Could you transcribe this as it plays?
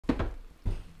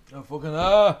Oh, fucking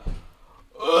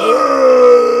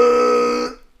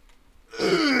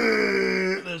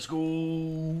let's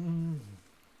go.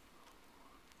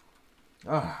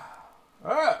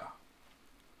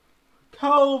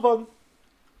 Calvin,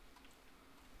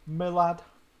 my lad.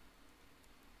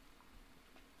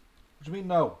 What do you mean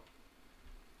no?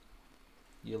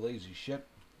 You lazy shit.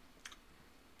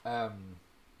 Do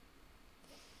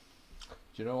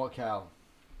you know what, Cal?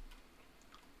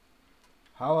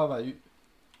 How about you?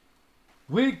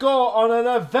 We go on an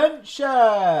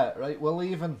adventure! Right, we're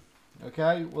leaving.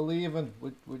 Okay, we're leaving.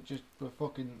 We're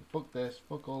fucking, fuck this,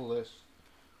 fuck all this.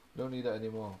 We don't need it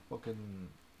anymore. Fucking,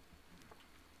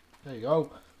 there you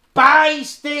go. Fire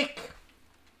stick!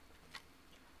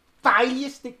 Fire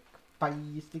stick! Fire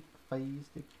stick! Fire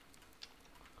stick!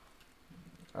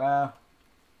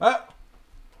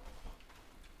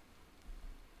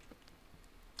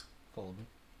 Follow me.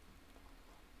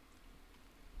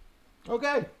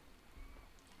 Okay.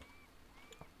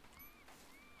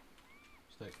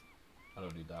 Stick. I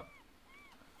don't need that.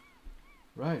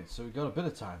 Right, so we got a bit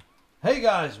of time. Hey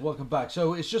guys, welcome back.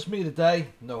 So it's just me today.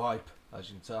 No hype, as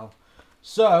you can tell.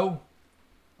 So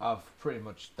I've pretty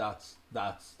much that's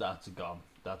gone.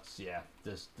 That's yeah.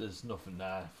 There's nothing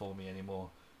there for me anymore.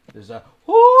 There's a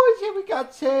yeah, we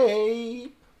got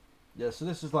tape. Yeah, so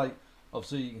this is like,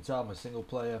 obviously you can tell I'm a single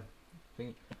player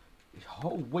thing.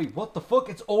 Oh wait, what the fuck?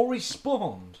 It's all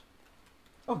respawned.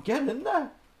 Oh, get in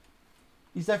there.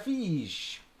 He's a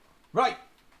fish. Right.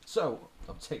 So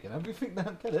I'm taking everything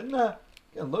now. Get in there.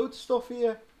 Getting loads of stuff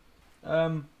here.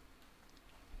 What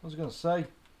was I gonna say?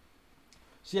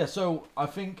 So yeah, so I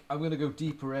think I'm gonna go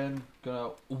deeper in.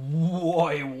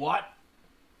 Wait, what?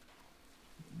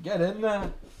 Get in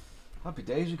there. Happy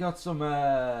days. We got some.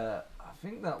 I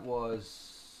think that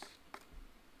was.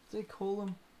 What do they call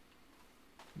them?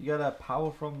 You get a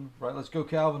power from. Right, let's go,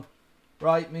 Calvin.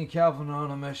 Right, me and Calvin are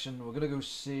on a mission. We're gonna go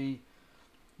see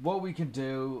what we can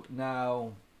do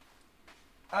now.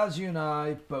 As you and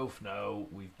I both know,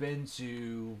 we've been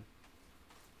to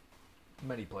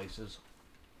many places.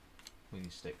 We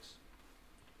need sticks.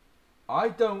 I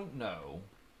don't know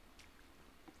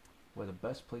where the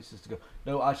best places to go.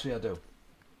 No, actually I do.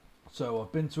 So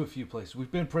I've been to a few places. We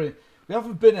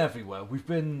haven't been everywhere. We've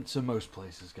been to most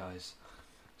places, guys.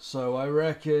 So I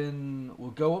reckon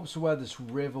we'll go up to where this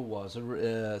river was.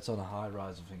 It's on a high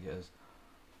rise, I think it is.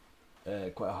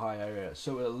 Quite a high area.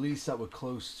 So at least that we're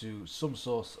close to some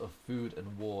source of food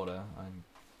and water. I'm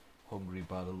hungry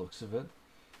by the looks of it.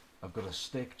 I've got a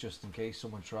stick just in case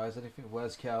someone tries anything.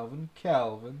 Where's Calvin?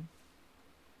 Calvin?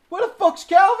 Where the fuck's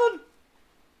Calvin?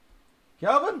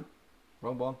 Calvin?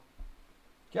 Wrong one.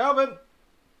 Calvin?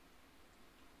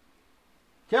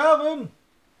 Calvin?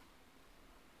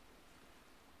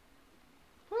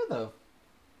 Where the?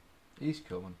 He's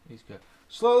coming. He's coming.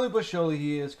 Slowly but surely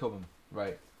he is coming.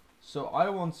 Right. So I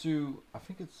want to. I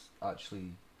think it's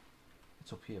actually.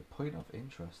 It's up here. Point of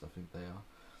interest. I think they are.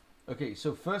 Okay.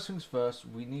 So first things first.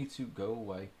 We need to go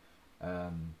away.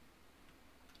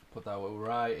 Put that away.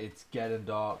 Right. It's getting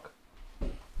dark.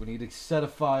 We need to set a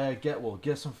fire. Get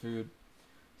some food.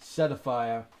 Set a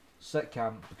fire. Set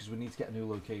camp because we need to get a new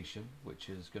location, which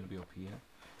is going to be up here.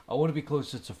 I want to be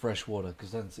closer to fresh water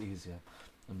because then it's easier.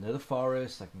 I'm near the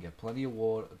forest. I can get plenty of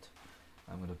water.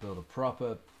 I'm going to build a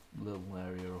proper little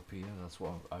area up here. That's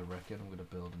what I reckon. I'm going to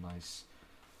build a nice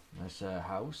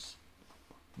house.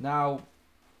 Now,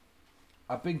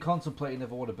 I've been contemplating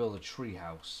if I want to build a tree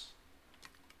house.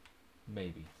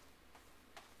 Maybe.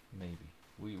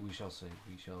 We shall see.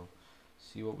 We shall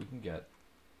see what we can get.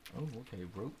 Oh, okay,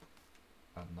 rope.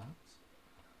 And that.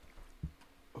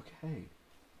 Okay.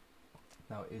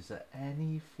 Now, is there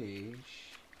any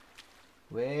fish?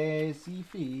 Where's the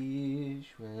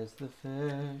fish? Where's the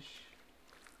fish?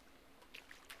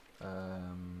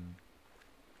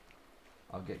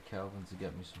 I'll get Calvin to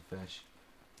get me some fish.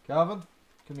 Calvin,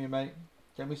 come here, mate.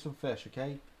 Get me some fish,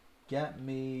 okay? Get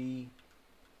me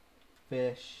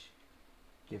fish.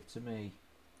 Give to me.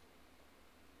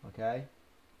 Okay?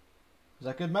 Is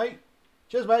that good, mate?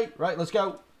 Cheers, mate. Right, let's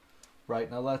go.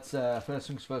 Right, now let's, first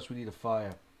things first, we need a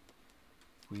fire.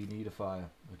 We need a fire.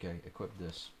 Okay, equip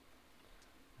this.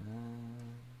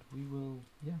 And we will,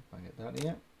 yeah, bang it down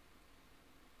here.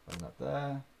 Bang that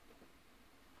there.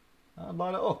 And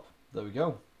light it up. There we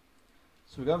go.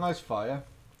 So we got a nice fire.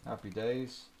 Happy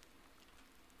days.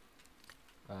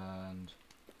 And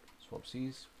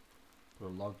swapsies. Put a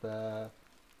log there.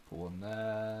 Put one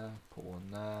there. Put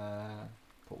one there.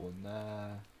 Put one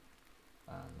there.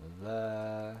 And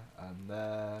there. And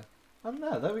there. And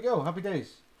there. There we go. Happy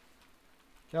days.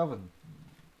 Calvin.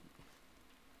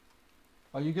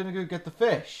 Are you going to go get the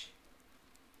fish?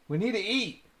 We need to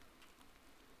eat.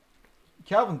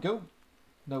 Calvin, go.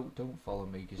 No, don't follow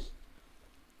me, cause.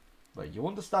 Right, you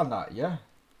understand that, yeah?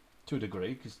 To a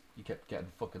degree, because you kept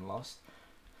getting fucking lost.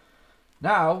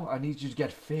 Now, I need you to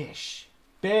get fish.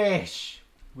 Fish!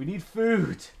 We need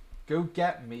food. Go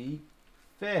get me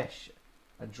fish.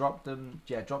 And drop them,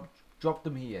 yeah, drop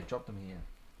them here. Drop them here.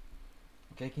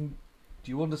 Okay, do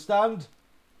you understand?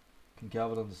 Can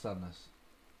Calvin understand this?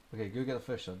 Okay, go get the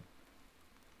fish then.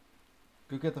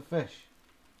 Go get the fish.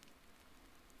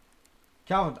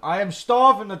 Calvin, I am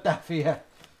starving to death here.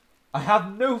 I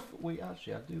have no... Wait,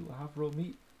 actually, I do. I have raw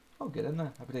meat. Oh, get in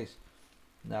there. Happy days.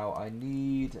 Now, I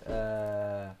need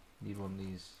one of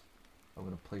these. I'm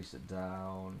going to place it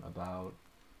down about...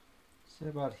 Say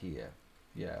about here.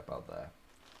 Yeah, about there.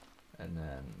 And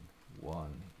then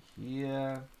one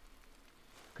here.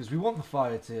 Because we want the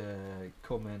fire to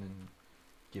come in and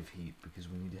give heat. Because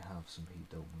we need to have some heat,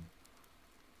 don't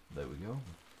we? There we go.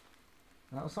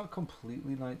 Now, it's not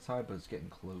completely nighttime, but it's getting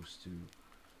close to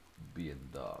being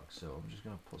dark. So I'm just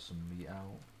going to put some meat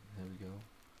out. Here we go.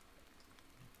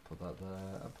 Put that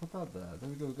there. And put that there. There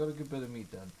we go. We got a good bit of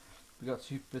meat then. We got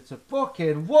 2 bits of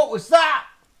fucking... What was that?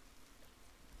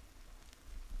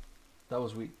 That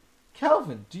was weak.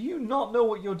 Calvin, do you not know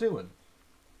what you're doing?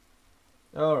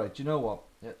 Alright, you know what?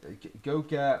 Go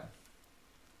get...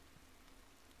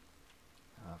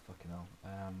 Ah, fucking hell.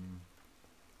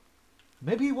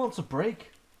 Maybe he wants a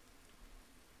break.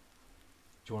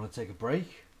 Do you want to take a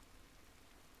break?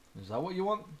 Is that what you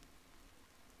want?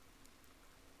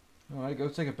 Alright, go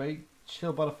take a break.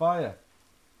 Chill by the fire.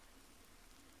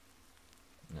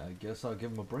 Yeah, I guess I'll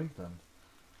give him a break then.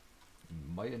 He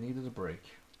might have needed a break.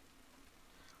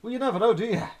 Well, you never know, do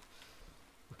you?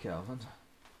 Okay, Alvin.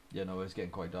 Yeah, no, it's getting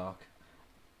quite dark.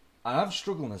 And I'm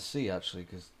struggling to see, actually,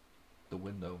 because the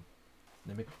window.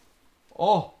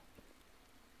 Oh!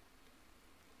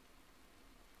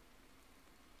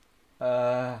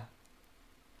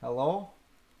 Hello?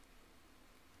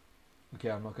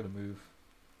 Okay, I'm not going to move.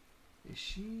 Is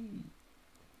she...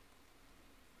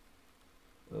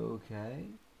 Okay.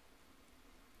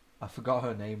 I forgot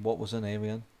her name. What was her name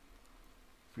again?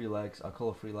 3 legs. I'll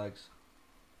call her 3 legs.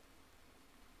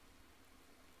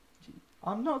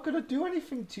 I'm not going to do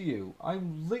anything to you.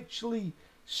 I'm literally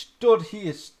stood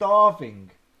here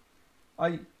starving.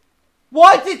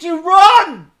 Why did you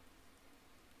run?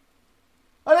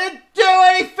 I didn't do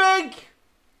anything!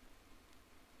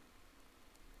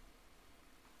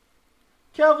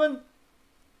 Calvin,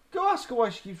 go ask her why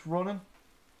she keeps running.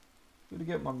 I'm gonna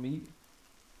get my meat.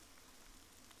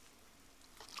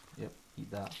 Yep,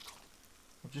 eat that.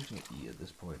 I'm just gonna eat at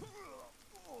this point.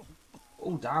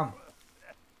 Oh, damn.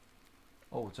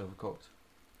 Oh, it's overcooked.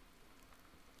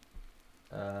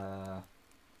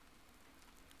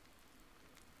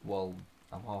 Well,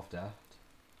 I'm half dead.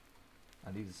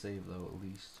 I need to save though, at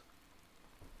least.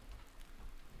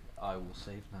 I will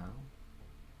save now.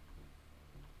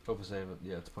 Oversave it,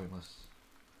 yeah, it's pointless.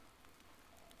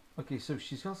 Okay, so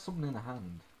she's got something in her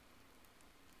hand.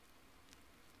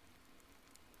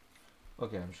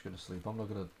 Okay, I'm just gonna sleep. I'm not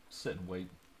gonna sit and wait.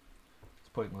 It's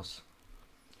pointless.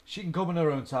 She can come in her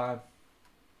own time.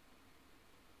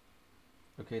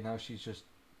 Okay, now she's just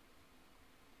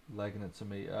legging it to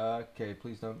me. Okay,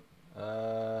 please don't.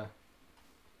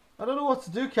 I don't know what to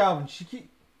do, Calvin.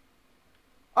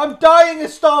 I'm dying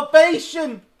of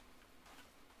starvation!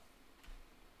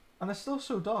 And it's still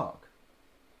so dark.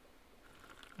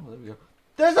 Oh, there we go.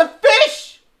 There's a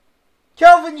fish!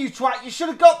 Calvin, you twat, you should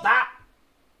have got that!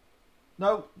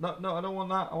 No, I don't want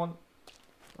that. I want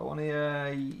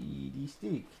the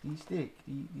steak.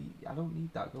 I don't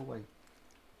need that. Go away.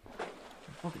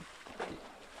 Fucking...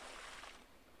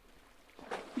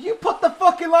 You put the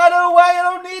fucking lighter away. I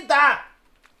don't need that.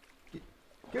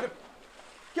 Give it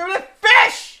a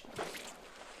fish.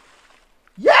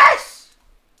 Yes.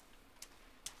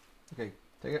 Okay,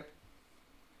 take it.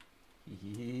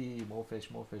 More fish.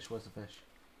 Where's the fish?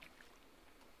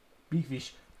 Big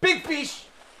fish. Big fish.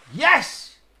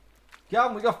 Yes. Get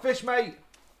on, we got fish, mate.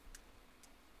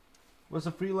 Where's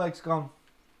the 3 legs gone?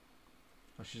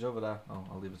 Oh, she's over there. Oh,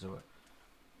 I'll leave it to it.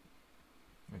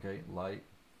 Okay, light.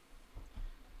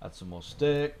 Add some more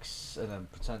sticks, and then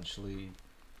potentially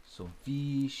some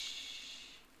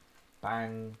fish.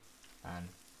 Bang, and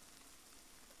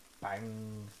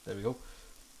bang. There we go.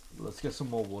 Let's get some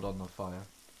more wood on the fire.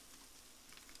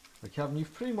 Okay, Kevin,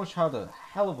 you've pretty much had a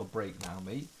hell of a break now,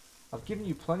 mate. I've given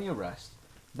you plenty of rest.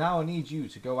 Now I need you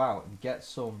to go out and get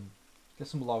some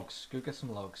logs. Go get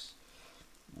some logs.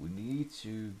 We need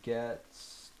to get,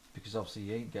 because obviously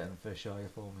you ain't getting fish, are you,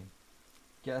 for me?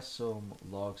 Get some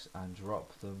logs and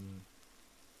drop them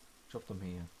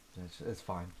here. It's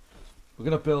fine. We're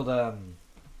gonna build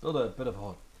Build a bit of a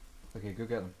hut. Okay, go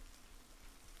get them.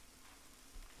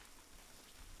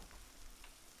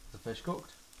 Is the fish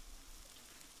cooked?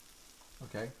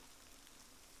 Okay.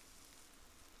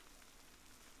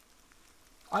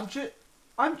 I'm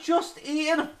just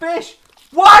eating a fish.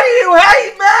 Why do you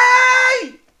hate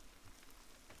me?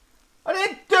 I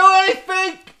didn't do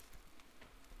anything.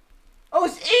 I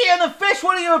was eating a fish.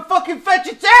 What are you, a fucking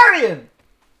vegetarian?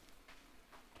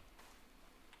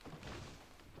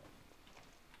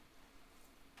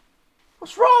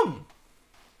 What's wrong?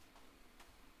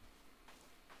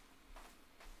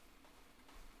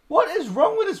 What is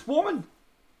wrong with this woman?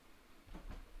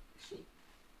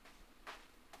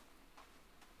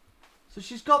 So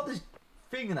she's got this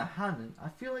thing in her hand, and I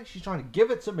feel like she's trying to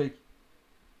give it to me.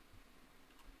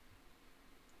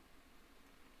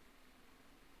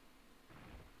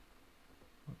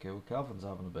 Okay, well, Calvin's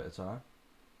having a bit of time.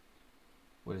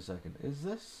 Wait a second, is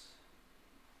this?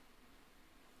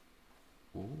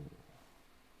 Ooh.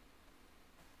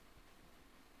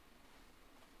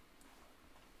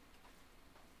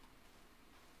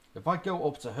 If I go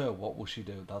up to her, what will she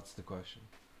do? That's the question.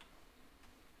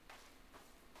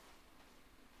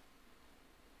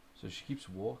 So she keeps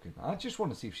walking. I just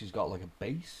want to see if she's got like a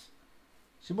base.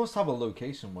 She must have a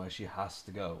location where she has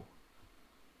to go.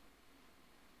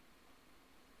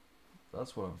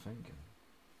 That's what I'm thinking.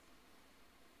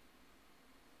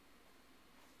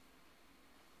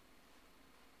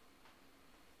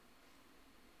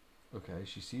 Okay,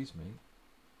 she sees me,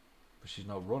 but she's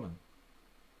not running.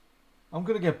 I'm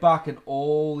going to get back and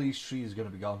all these trees are going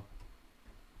to be gone.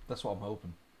 That's what I'm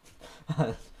hoping.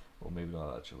 Or maybe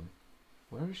not actually.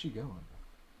 Where is she going?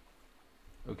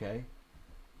 Okay.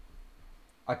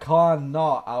 I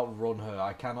cannot outrun her.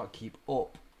 I cannot keep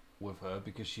up with her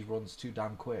because she runs too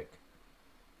damn quick.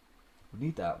 We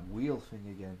need that wheel thing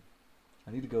again.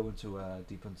 I need to go into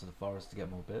deep into the forest to get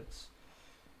more bits.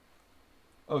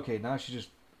 Okay, now she just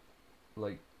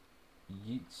like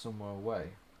yeets somewhere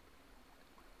away.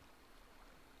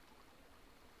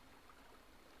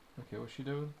 Okay, what's she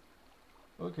doing?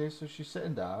 Okay, so she's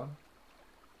sitting down.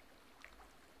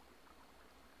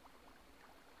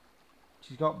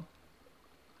 She's got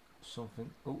something.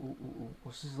 Ooh, ooh, ooh, ooh.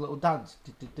 What's this little dance?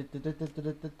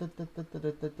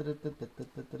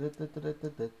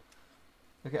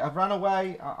 Okay, I've ran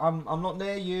away. I'm not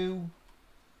near you.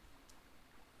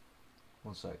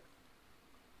 One sec.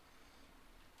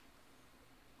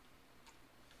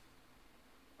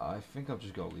 I think I've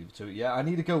just got to leave it to it. Yeah, I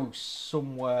need to go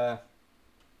somewhere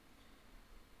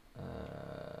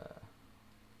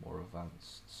more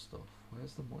advanced stuff.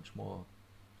 Where's the much more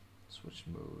switch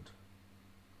mode?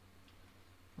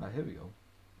 Ah, here we go.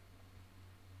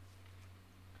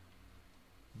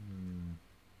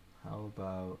 How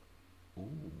about...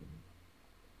 Ooh.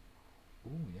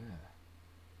 Ooh, yeah.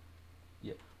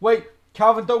 Yeah. Wait!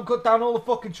 Calvin, don't cut down all the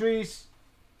fucking trees!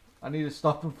 I need to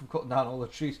stop him from cutting down all the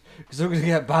trees. Because they're going to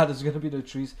get bad. There's going to be no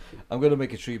trees. I'm going to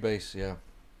make a tree base, yeah.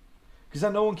 Because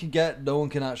then no one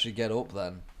can actually get up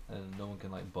then. And no one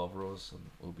can like bother us and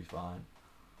we'll be fine.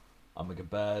 I'll make a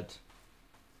bed.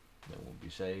 It won't be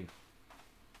safe.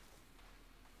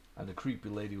 And the creepy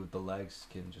lady with the legs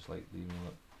can just like leave me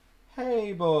like,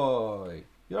 hey boy,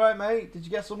 you alright mate? Did you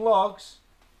get some logs?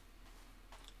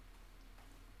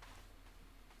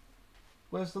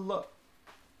 Where's the log?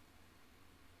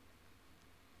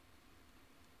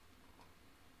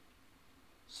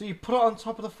 So you put it on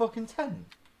top of the fucking tent?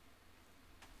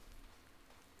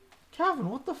 Calvin,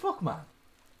 what the fuck, man?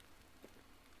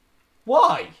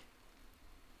 Why?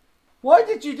 Why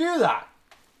did you do that?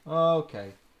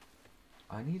 Okay.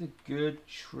 I need a good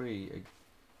tree. A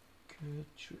good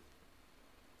tree.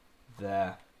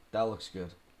 There. That looks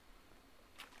good.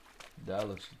 That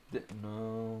looks...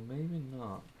 No, maybe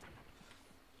not.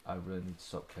 I really need to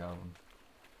stop Calvin.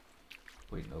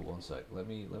 Wait, no, one sec. Let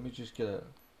me just get a...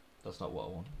 That's not what I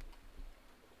want.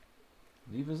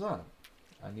 Leave us that.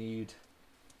 I need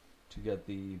to get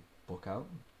the book out.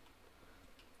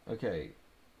 Okay.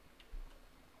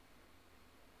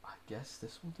 I guess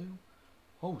this will do.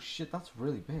 Oh shit, that's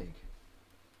really big.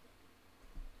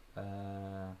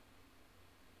 Yeah,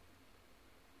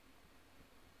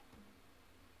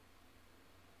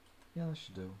 that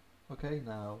should do. Okay,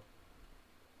 now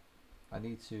I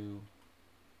need to...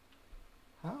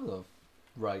 How the...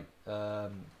 Right,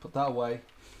 put that away.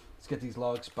 Let's get these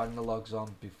logs, bang the logs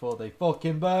on before they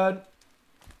fucking burn.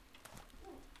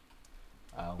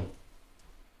 Ow.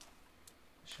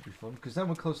 Should be fun, because then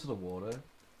we're close to the water.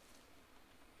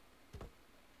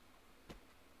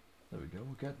 There we go,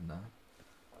 we're getting there.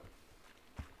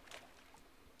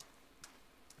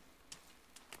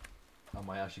 I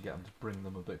might actually get them to bring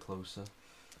them a bit closer.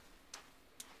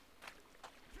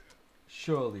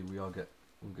 Surely we'll get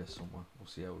somewhere. We'll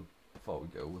see how far we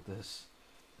go with this.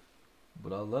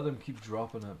 But I'll let him keep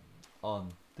dropping it on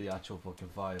the actual fucking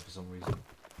fire for some reason.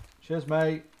 Cheers,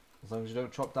 mate. As long as you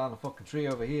don't chop down the fucking tree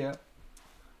over here.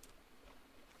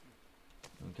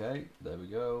 Okay, there we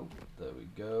go. There we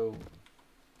go.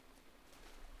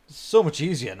 It's so much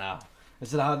easier now.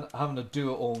 Instead of having to do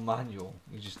it all manual,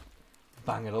 you just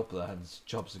bang it up there and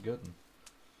jobs are good.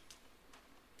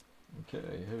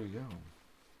 Okay, here we go.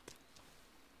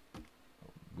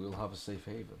 We'll have a safe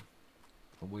haven.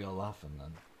 And we are laughing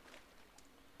then.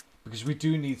 Because we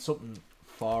do need something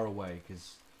far away,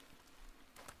 because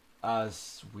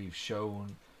as we've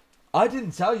shown... I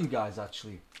didn't tell you guys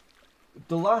actually.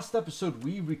 The last episode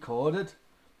we recorded,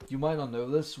 you might not know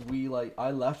this,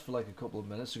 I left for like a couple of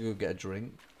minutes to go get a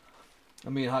drink.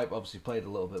 And me and Hype obviously played a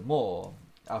little bit more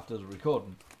after the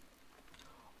recording.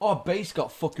 Our base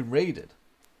got fucking raided.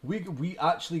 We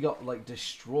actually got like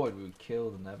destroyed. We were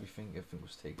killed and everything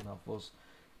was taken off us.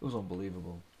 It was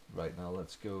unbelievable. Right now,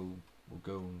 let's go. We'll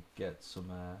go and get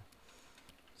some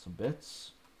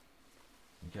bits.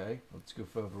 Okay, let's go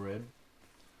further in.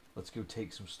 Let's go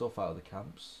take some stuff out of the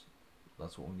camps.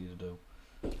 That's what we need to do.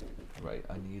 Right,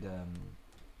 I need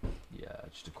yeah,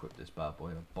 just equip this bad boy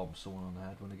and bomb someone on the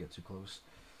head when I get too close.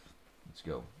 Let's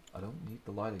go. I don't need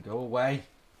the lighter. Go away.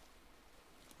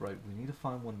 Right, we need to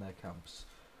find one of their camps.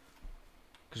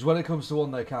 Because when it comes to one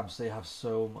of their camps, they have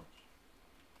so much...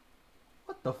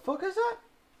 What the fuck is that?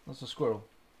 That's a squirrel.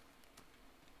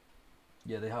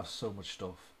 Yeah, they have so much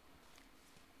stuff.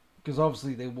 Because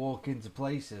obviously they walk into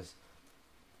places,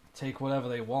 take whatever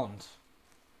they want.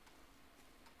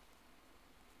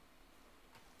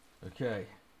 Okay.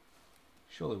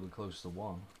 Surely we're close to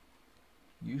one.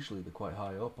 Usually they're quite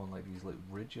high up on like these like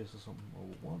ridges or something. Or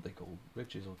what are they called?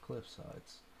 Ridges or cliff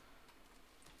sides.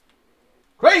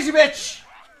 Crazy bitch!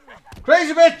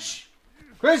 Crazy bitch!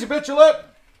 Crazy bitch alert!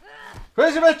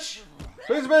 Crazy bitch!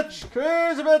 Crazy bitch!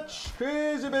 Crazy bitch!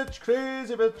 Crazy bitch!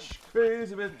 Crazy bitch!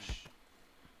 Crazy bitch!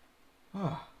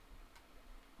 Oh,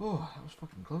 that was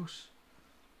fucking close.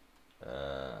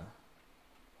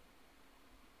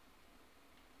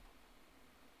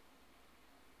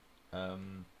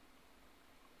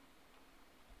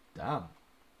 Damn.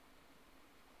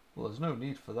 Well, there's no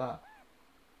need for that.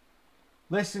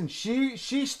 Listen, she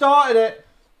started it.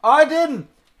 I didn't.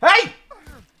 Hey!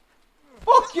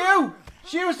 Fuck you!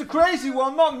 She was the crazy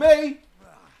one, not me.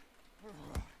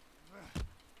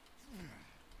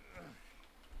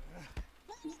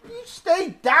 You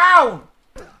stay down.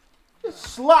 You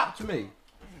slapped me.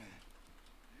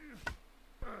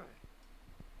 Oh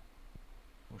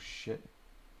shit.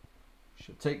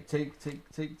 Shit. Take the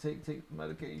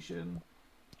medication.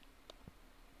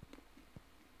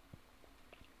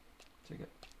 Take it.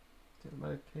 Take the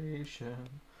medication.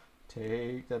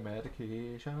 Take the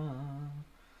medication.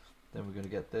 Then we're gonna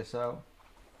get this out.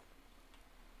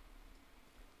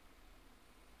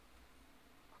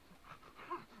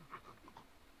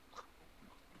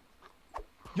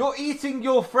 You're eating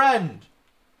your friend,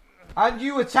 and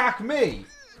you attack me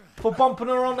for bumping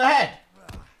her on the head.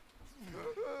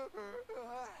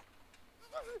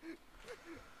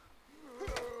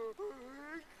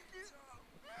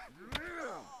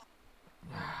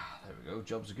 There we go.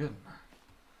 Jobs are good.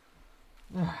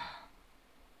 That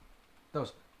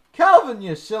was Calvin,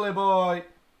 you silly boy.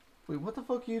 Wait, what the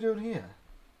fuck are you doing here?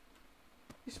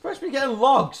 You're supposed to be getting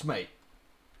logs, mate.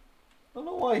 I don't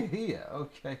know why you're here.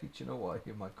 Okay, do you know what?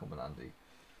 You might come in handy.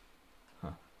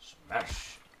 Huh.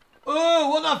 Smash. Oh,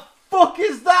 what the fuck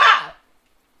is that?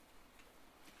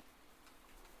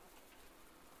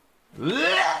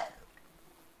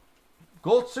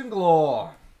 Guts and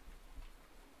Glore.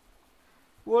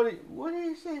 What do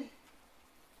you say?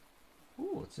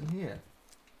 Ooh, what's in here?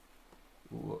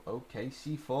 Ooh, okay,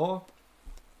 C4.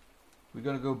 We're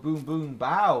gonna go boom, boom,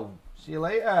 bow. See you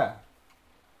later.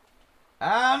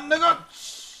 And the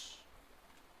guts!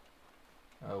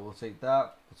 We'll take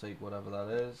that. We'll take whatever that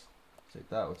is. Take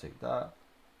that, we'll take that.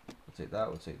 We'll take that,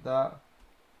 we'll take that.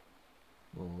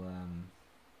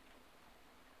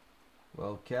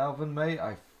 Well, Calvin, mate,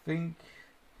 I think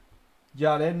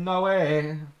you're in the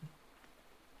way.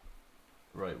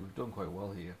 Right, we've done quite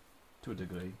well here. To a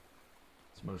degree.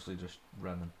 It's mostly just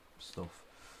random stuff.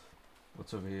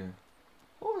 What's over here?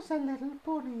 Oh, it's a little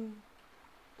bunny.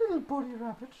 Little bunny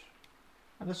rabbit.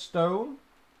 And a stone.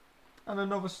 And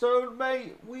another stone.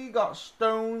 Mate, we got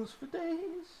stones for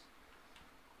days.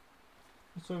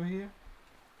 What's over here?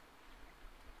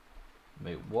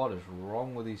 Mate, what is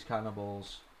wrong with these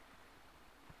cannibals?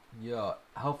 Yeah,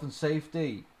 health and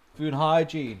safety. Food and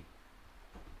hygiene.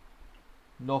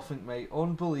 Nothing, mate.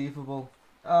 Unbelievable.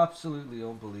 Absolutely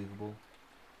unbelievable.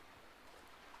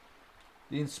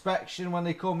 The inspection when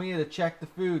they come here to check the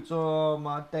food. Oh,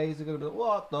 my days are going to be like,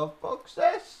 what the fuck's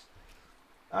this?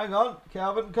 Hang on,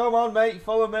 Calvin. Come on, mate.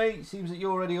 Follow me. Seems that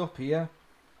you're already up here.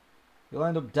 You'll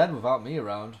end up dead without me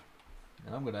around.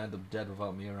 And I'm going to end up dead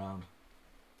without me around.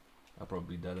 I'll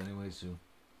probably be dead anyway soon.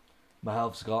 My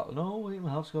health's got... No, wait, my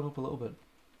health's gone up a little bit.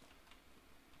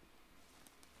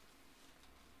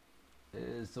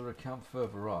 Is there a camp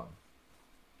further on?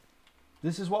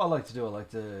 This is what I like to do. I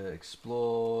like to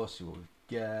explore, see what we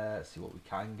get, see what we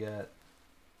can get.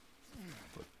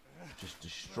 But just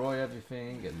destroy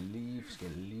everything, get leaves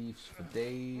for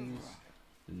days.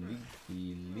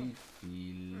 Leafy,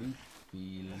 leafy,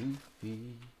 leafy,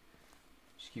 leafy.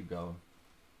 Just keep going.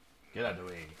 Get out of the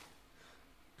way.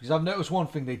 Because I've noticed one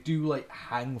thing, they do like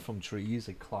hang from trees,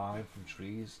 they climb from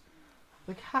trees.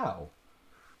 Like how?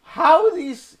 How are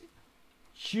these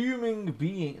human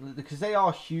beings, because they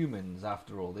are humans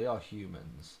after all, they are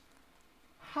humans.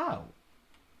 How?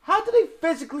 How do they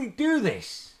physically do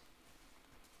this?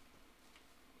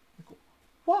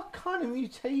 What kind of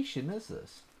mutation is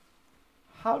this?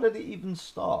 How did it even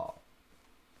start?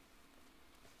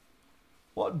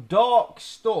 What dark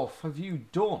stuff have you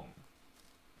done?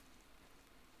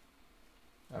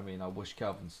 I mean, I wish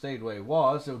Calvin stayed where he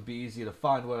was. It would be easier to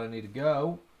find where I need to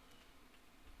go.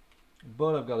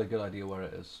 But I've got a good idea where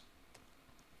it is.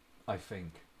 I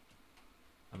think.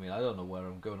 I mean, I don't know where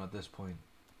I'm going at this point.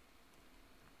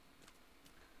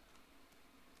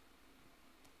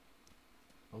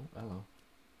 Oh, hello.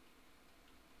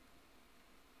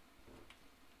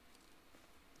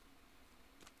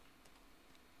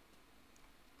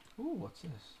 Ooh, what's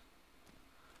this?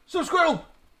 So squirrel!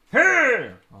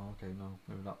 Here! Oh, okay, no,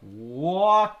 maybe not.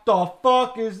 What the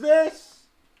fuck is this?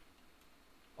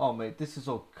 Oh, mate, this is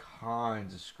all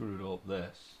kinds of screwed up,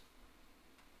 this.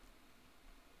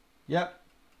 Yep.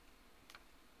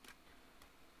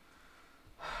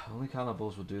 Only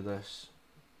cannibals will do this.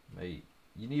 Mate,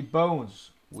 you need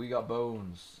bones. We got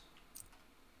bones.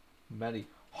 Many.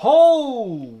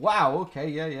 Oh! Wow, okay,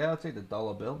 yeah, I'll take the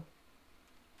dollar bill.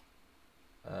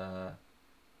 Got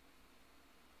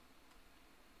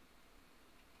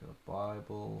a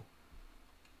Bible.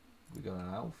 We got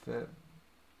an outfit.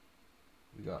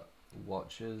 We got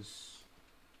watches,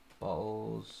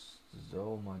 bottles.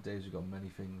 Oh my days, we got many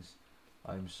things.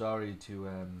 I'm sorry to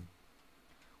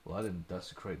well, I didn't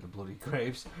desecrate the bloody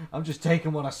graves. I'm just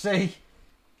taking what I see.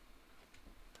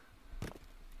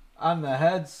 And the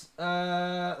heads.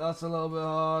 That's a little bit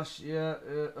harsh. Yeah.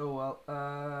 Oh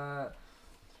well.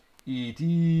 It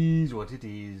is what it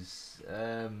is.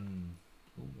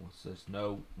 Ooh, what's this?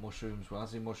 No mushrooms. When I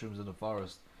see mushrooms in the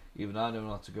forest, even I know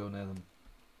not to go near them.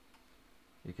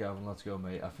 You Calvin, let's go,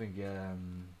 mate. I think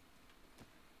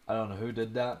I don't know who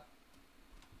did that,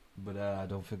 but I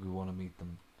don't think we want to meet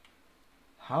them.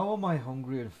 How am I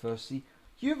hungry and thirsty?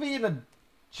 You've eaten a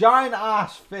giant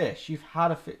ass fish. You've had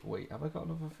a fish. Wait, have I got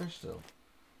another fish still?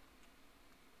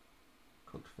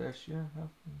 Cooked fish, yeah.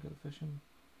 Got the fish in.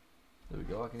 There we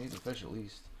go. I can eat the fish at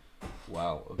least.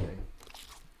 Wow. Okay.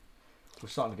 We're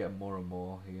starting to get more and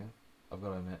more here. I've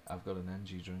got an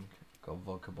energy drink. Got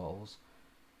vodka bottles.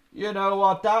 You know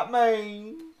what that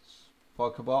means?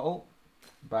 Vodka bottle.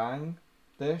 Bang.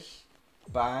 This.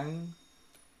 Bang.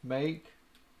 Make.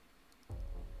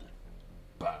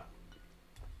 Bang.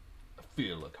 I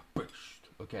feel like a beast.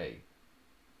 Okay.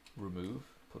 Remove.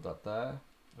 Put that there.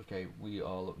 Okay, we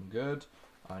are looking good.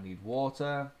 I need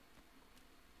water.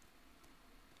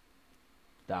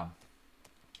 Damn.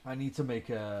 I need to make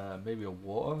maybe a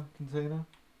water container.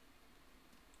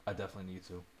 I definitely need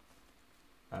to.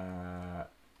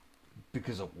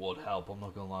 Because it would help, I'm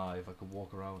not gonna lie, if I could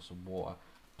walk around with some water.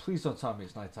 Please don't tell me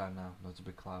it's night time now. No, it's a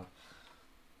big cloud.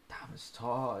 Damn,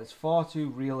 it's far too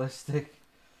realistic.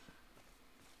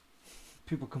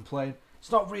 People complain,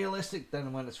 it's not realistic.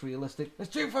 Then when it's realistic, it's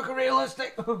too fucking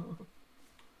realistic. Ooh,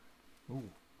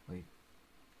 wait.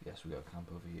 Yes, we got a camp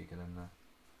over here. Get in there.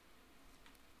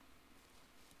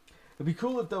 It'd be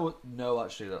cool if there were... No,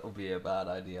 actually, that would be a bad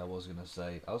idea. I was going to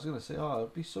say, oh,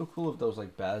 it'd be so cool if there was,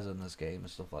 like, bears in this game and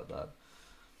stuff like that.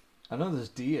 I know there's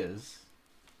deers.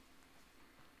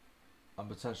 And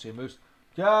potentially a moose.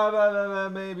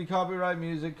 Maybe copyright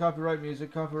music, copyright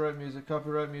music, copyright music,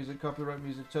 copyright music, copyright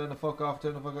music. Turn the fuck off,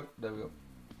 turn the fuck off. There we go.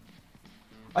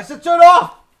 I said turn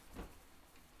off!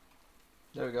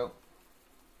 There we go.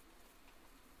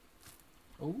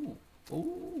 Ooh,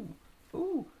 ooh,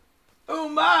 ooh. Oh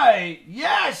my!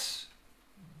 Yes!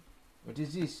 What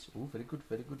is this? Oh, very good,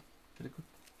 very good, very good.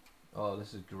 Oh,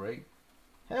 this is great.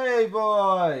 Hey,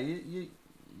 boy!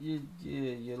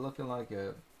 You're looking like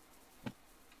a...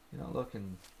 You're not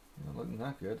looking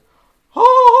that good.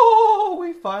 Oh! Oh,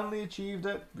 we finally achieved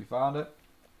it. We found it.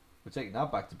 We're taking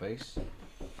that back to base.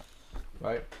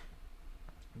 Right.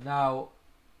 Now,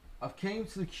 I've came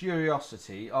to the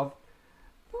curiosity of...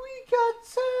 We got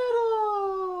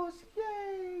turtles!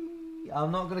 Yay!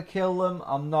 I'm not going to kill them.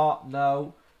 I'm not.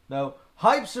 No. No.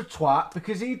 Hype's a twat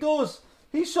because he does.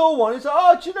 He saw one. He's like,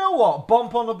 oh, do you know what?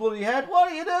 Bump on the bloody head. What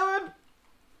are you doing?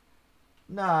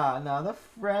 Nah, they're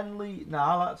friendly.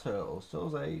 Nah, I like turtles.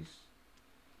 Turtles ace.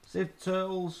 Save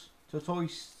turtles.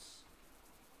 Tortoises.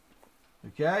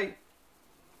 Okay.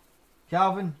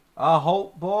 Calvin. I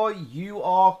hope, boy, you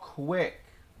are quick.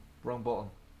 Wrong button.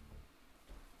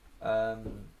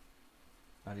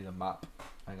 I need a map.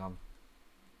 Hang on.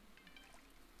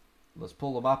 Let's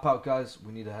pull the map out, guys.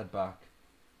 We need to head back.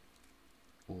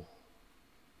 Oh.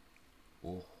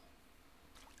 Oh.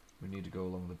 We need to go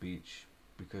along the beach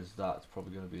because that's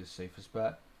probably going to be the safest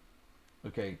bet.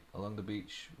 Okay, along the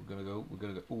beach. We're gonna go.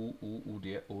 Oh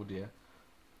dear. Oh dear.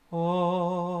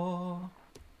 Oh.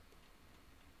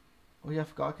 Oh yeah, I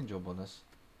forgot I can jump on this.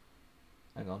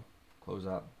 Hang on. Close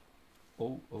that.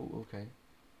 Oh, okay.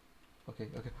 Okay.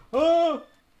 Oh!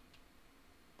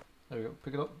 There we go.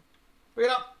 Pick it up. Pick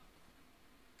it up!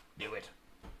 Do it.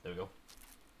 There we go.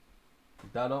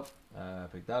 Pick that up.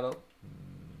 Pick that up.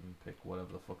 Pick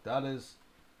whatever the fuck that is.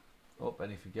 Oh,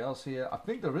 anything else here? I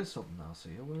think there is something else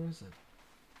here. Where is it?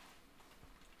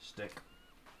 Stick.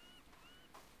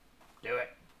 Do it.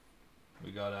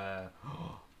 We got a...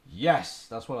 Yes!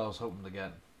 That's what I was hoping to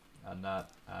get. And that.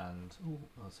 And... Ooh,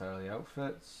 that's early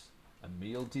outfits. A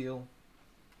meal deal.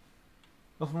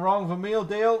 Nothing wrong with a meal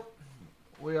deal.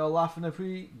 We are laughing if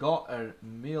we got a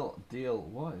meal deal.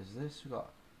 What is this? We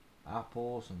got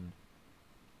apples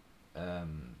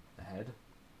and head.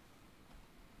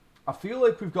 I feel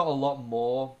like we've got a lot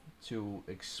more to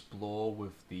explore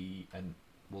with the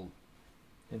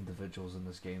individuals in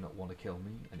this game that want to kill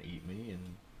me and eat me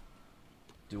and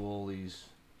do all these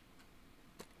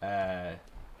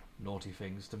naughty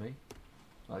things to me.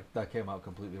 Like that came out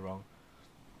completely wrong.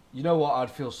 You know what? I'd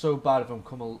feel so bad if I'm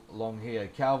coming along here.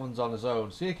 Calvin's on his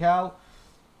own. See you, Cal?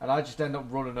 And I just end up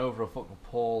running over a fucking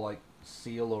poor, like,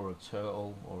 seal or a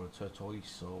turtle or a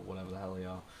tortoise or whatever the hell they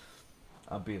are.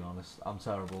 I'm being honest. I'm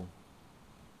terrible.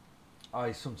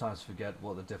 I sometimes forget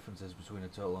what the difference is between a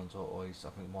turtle and a tortoise. I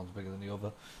think one's bigger than the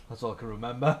other. That's all I can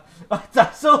remember.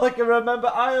 That's all I can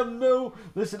remember.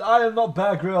 Listen, I am not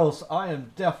Bear Grylls. I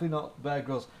am definitely not Bear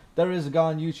Grylls. There is a guy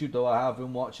on YouTube, though, I have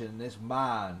been watching, and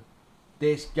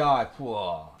this guy,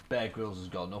 whoa, Bear Grylls has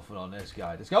got nothing on this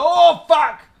guy. Oh,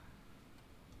 fuck!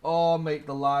 Oh, mate,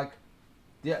 the lag.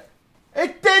 Yeah.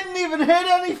 It didn't even hit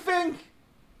anything!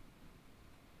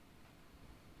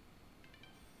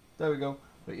 There we go.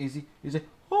 Very easy.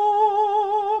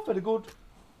 Oh, very good.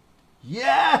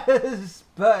 Yes!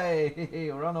 Babe,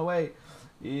 we're on our way.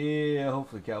 Yeah,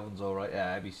 hopefully Calvin's alright.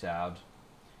 Yeah, he'll be sad.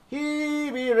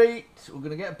 He be right. We're going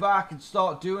to get back and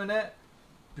start doing it.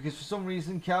 Because for some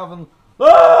reason, Calvin...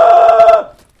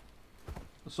 Ah!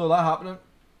 I saw that happening.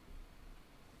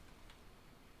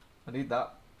 I need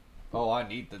that. Oh, I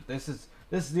need that. This is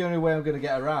the only way I'm going to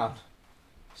get around.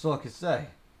 That's all I can say.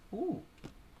 Ooh.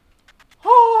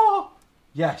 Oh!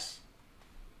 Yes.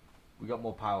 We got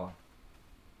more power.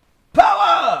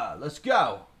 Power! Let's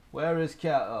go. Where is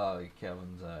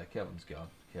Kevin's gone.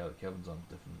 Kevin's on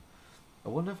different. I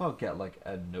wonder if I'll get like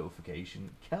a notification.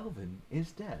 Kelvin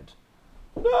is dead.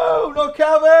 No, not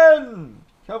Kelvin!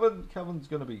 Kelvin's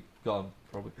gonna be gone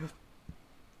probably.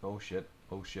 Oh shit!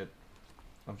 Oh shit!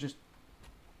 I'm just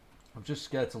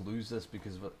scared to lose this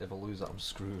because if I lose it, I'm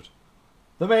screwed.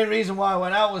 The main reason why I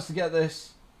went out was to get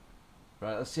this.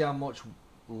 Right, let's see how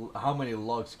many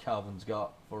logs Calvin's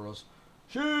got for us.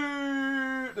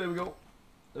 Shoot! There we go.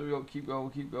 There we go. Keep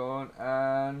going.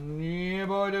 And yeah,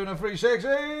 boy, doing a 360.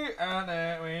 And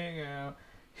there we go.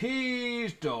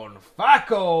 He's done.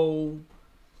 Facco.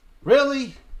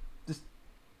 Really?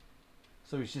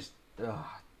 So he's just.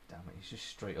 Ah, damn it. He's just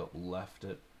straight up left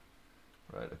it.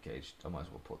 Right. Okay. I might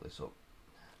as well put this up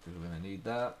because we're gonna need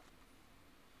that.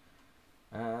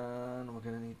 And we're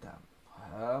gonna need that.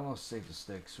 I'm gonna save the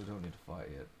sticks. We don't need to fight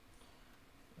yet.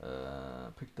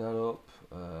 Pick that up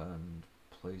and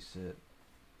place it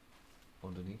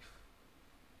underneath.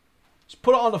 Just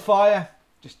put it on the fire.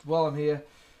 Just while I'm here.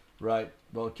 Right.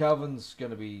 Well, Calvin's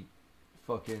gonna be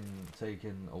fucking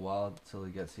taking a while till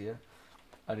he gets here.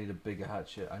 I need a bigger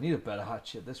hatchet. I need a better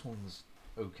hatchet. This one's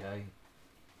okay,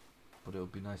 but it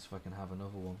would be nice if I can have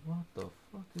another one. What the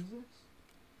fuck is this?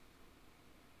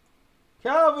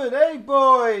 Calvin, hey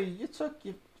boy, you took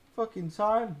your fucking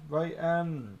time, right?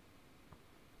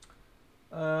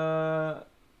 Do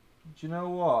you know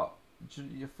what?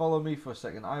 you follow me for a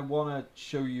second. I want to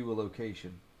show you a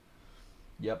location.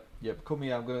 Yep. Come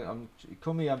here.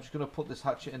 Come here. I'm just gonna put this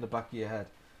hatchet in the back of your head.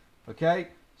 Okay.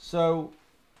 So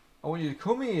I want you to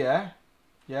come here.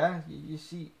 Yeah. You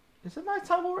see, is it night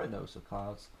time already? No, it's the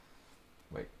clouds.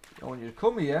 Wait. I want you to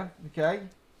come here. Okay.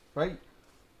 Right.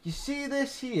 You see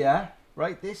this here?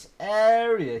 Right. This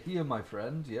area here, my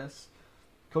friend. Yes.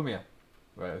 Come here.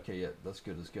 Right. Okay. Yeah. That's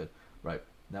good. That's good. Right.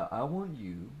 Now I want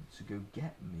you to go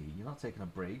get me. You're not taking a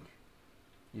break.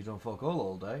 You don't fuck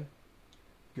all day.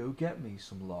 Go get me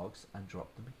some logs and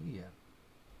drop them here.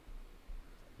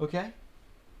 Okay?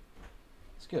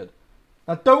 It's good.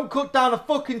 Now don't cut down a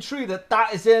fucking tree that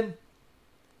is in.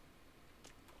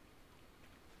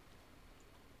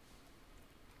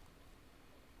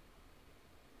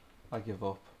 I give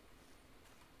up.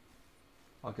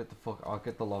 I'll get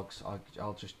the logs.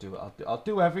 I'll just do it. I'll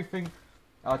do everything.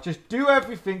 I'll just do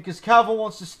everything because Calvin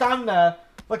wants to stand there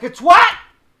like a twat.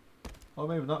 Oh,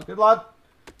 maybe not. Good lad.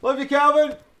 Love you,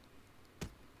 Calvin.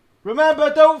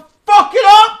 Remember, don't fuck it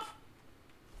up.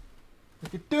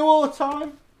 Like you do all the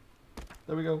time.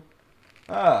 There we go.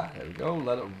 Ah, there we go.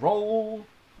 Let it roll.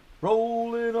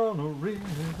 Rolling on a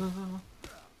river.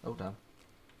 Oh, damn.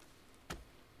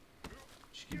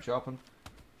 Just keep chopping.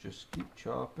 Just keep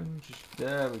chopping. Just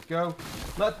there we go.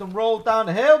 Let them roll down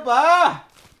the hill, bah.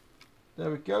 There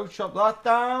we go. Chop that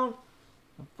down.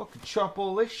 And fucking chop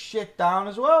all this shit down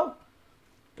as well.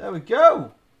 There we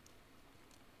go.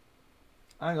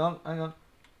 Hang on.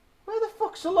 Where the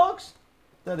fuck's the logs?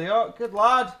 There they are. Good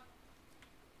lad.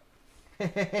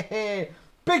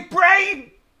 Big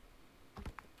brain.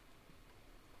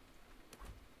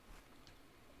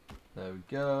 There we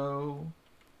go.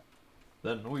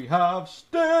 Then we have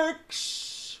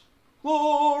sticks.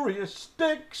 Glorious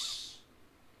sticks.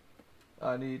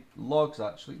 I need logs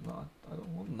actually. No, I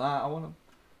don't want that.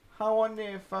 I want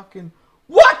to fucking...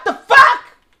 What the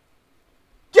fuck?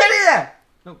 Get here!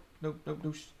 No.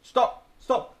 Stop.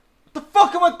 What the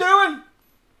fuck am I doing?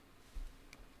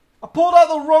 I pulled out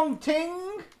the wrong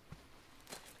thing.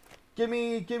 Give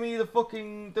me the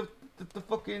fucking the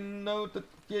fucking no.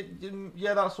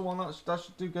 Yeah, that's the one. That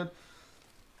should do good.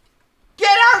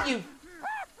 Get out, you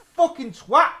fucking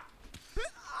twat!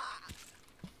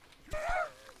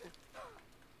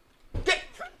 Get,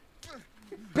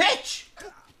 bitch!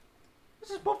 This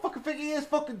is motherfucking thing he is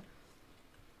fucking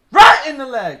right in the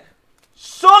leg.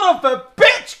 Son of a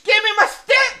bitch! Give me my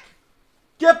stick!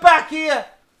 Get back here!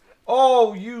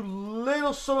 Oh, you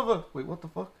little son of a... Wait, what the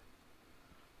fuck?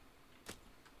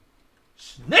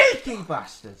 Sneaky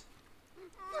bastard!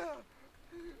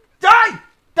 Die!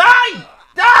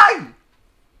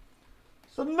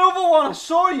 It's another one, I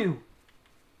saw you!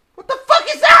 What the fuck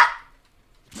is that?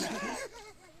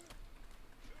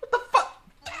 What the fuck?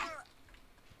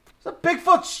 Is that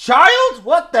Bigfoot's child?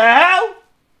 What the hell?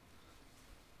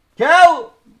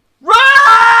 Kel!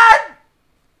 Run!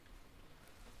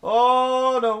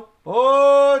 Oh no.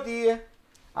 Oh dear.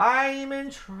 I'm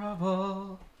in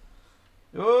trouble.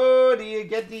 Oh dear.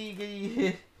 Get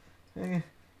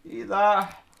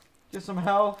that. Get some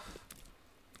health.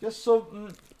 Get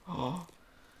something. Oh.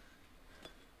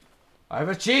 I've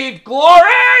achieved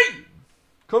glory!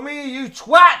 Come here, you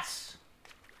twats!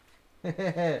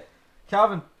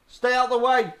 Calvin, stay out of the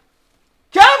way.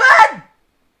 Calvin!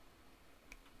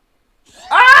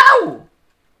 Ow!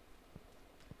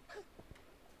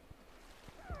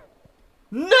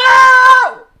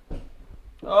 No!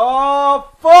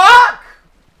 Oh, fuck!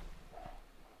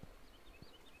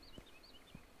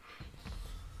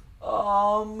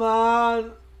 Oh,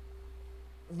 man.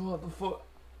 What the fuck?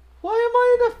 Why am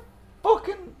I in a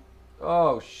fucking...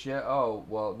 Oh, shit. Oh,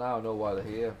 well, now I know why they're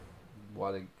here.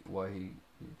 Why he...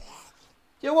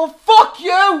 Yeah, well, fuck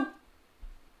you!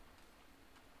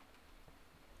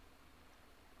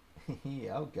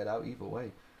 I'll get out either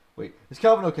way. Wait, is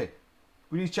Calvin okay?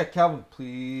 We need to check Calvin.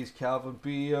 Please, Calvin,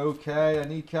 be okay. I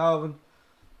need Calvin.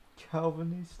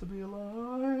 Calvin needs to be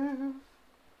alive.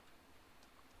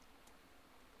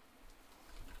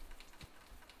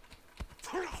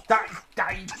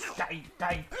 Die.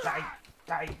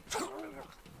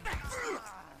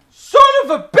 Son of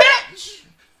a bitch!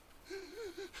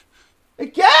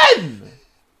 Again!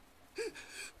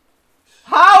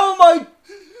 How am I...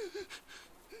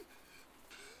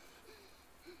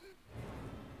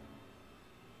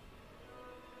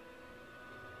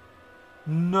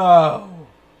 No.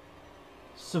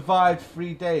 Survived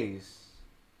 3 days.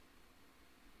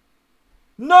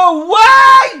 No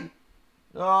way!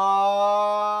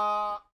 Oh.